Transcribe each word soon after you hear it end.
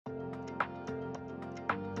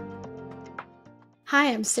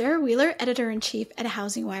Hi, I'm Sarah Wheeler, Editor-in-Chief at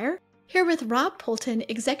HousingWire, here with Rob Poulton,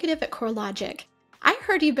 Executive at CoreLogic. I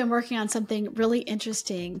heard you've been working on something really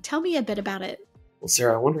interesting. Tell me a bit about it. Well,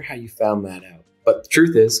 Sarah, I wonder how you found that out. But the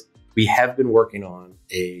truth is, we have been working on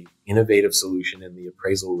an innovative solution in the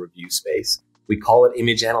appraisal review space. We call it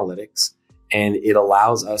image analytics, and it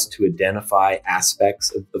allows us to identify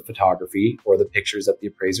aspects of the photography or the pictures that the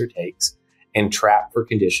appraiser takes and trap for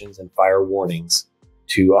conditions and fire warnings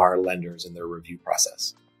to our lenders in their review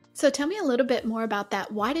process. So tell me a little bit more about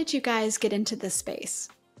that. Why did you guys get into this space?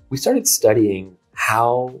 We started studying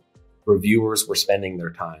how reviewers were spending their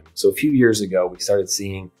time. So a few years ago, we started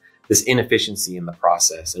seeing this inefficiency in the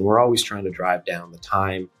process, and we're always trying to drive down the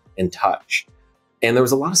time and touch. And there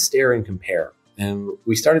was a lot of stare and compare. And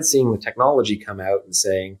we started seeing the technology come out and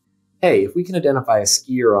saying, hey, if we can identify a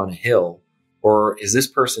skier on a hill, or is this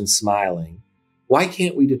person smiling, why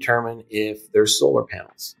can't we determine if there's solar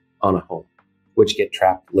panels on a home, which get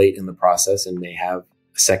trapped late in the process and may have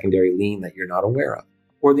a secondary lien that you're not aware of?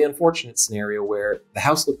 Or the unfortunate scenario where the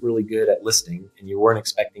house looked really good at listing and you weren't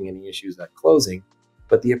expecting any issues at closing,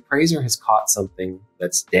 but the appraiser has caught something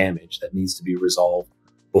that's damaged that needs to be resolved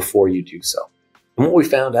before you do so. And what we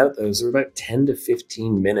found out, though, is there were about 10 to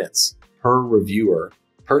 15 minutes per reviewer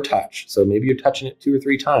per touch. So maybe you're touching it 2 or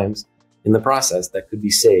 3 times in the process that could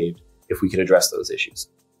be saved if we could address those issues.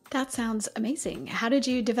 That sounds amazing. How did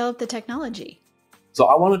you develop the technology? So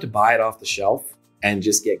I wanted to buy it off the shelf and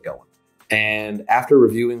just get going. And after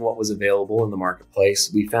reviewing what was available in the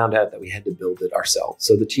marketplace, we found out that we had to build it ourselves.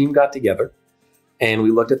 So the team got together and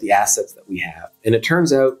we looked at the assets that we have. And it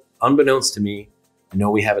turns out, unbeknownst to me, I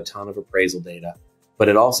know we have a ton of appraisal data, but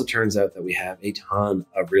it also turns out that we have a ton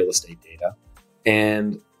of real estate data.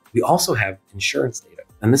 And we also have insurance data.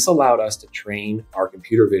 And this allowed us to train our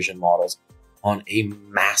computer vision models on a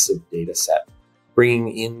massive data set,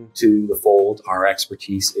 bringing into the fold our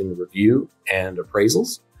expertise in review and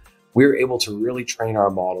appraisals. We're able to really train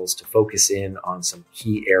our models to focus in on some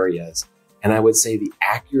key areas. And I would say the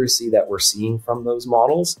accuracy that we're seeing from those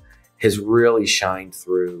models has really shined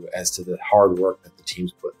through as to the hard work that the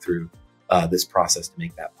teams put through this process to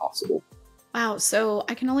make that possible. Wow. So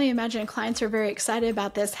I can only imagine clients are very excited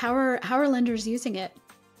about this. How are lenders using it?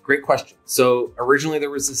 Great question. So originally there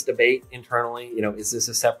was this debate internally, is this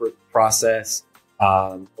a separate process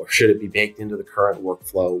or should it be baked into the current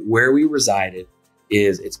workflow? Where we resided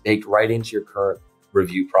is it's baked right into your current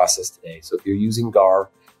review process today. So if you're using GAR,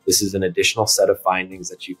 this is an additional set of findings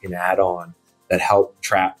that you can add on that help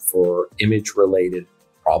trap for image-related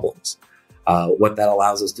problems. What that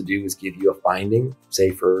allows us to do is give you a finding, say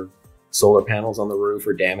for solar panels on the roof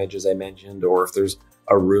or damage, as I mentioned, or if there's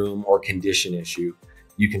a room or condition issue,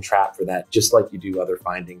 you can trap for that just like you do other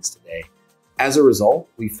findings today. As a result,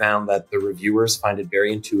 we found that the reviewers find it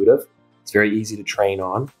very intuitive. It's very easy to train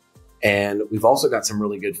on. And we've also got some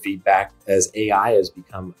really good feedback as AI has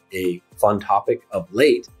become a fun topic of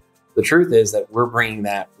late. The truth is that we're bringing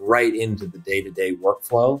that right into the day-to-day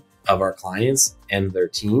workflow of our clients and their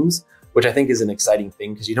teams, which I think is an exciting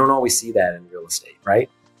thing because you don't always see that in real estate, right?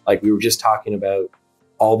 Like we were just talking about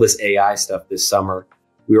all this AI stuff this summer.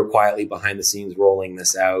 We were quietly behind the scenes rolling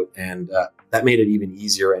this out, and that made it even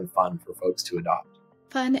easier and fun for folks to adopt.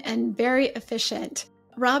 Fun and very efficient.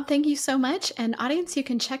 Rob, thank you so much. And audience, you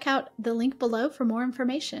can check out the link below for more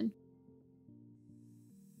information.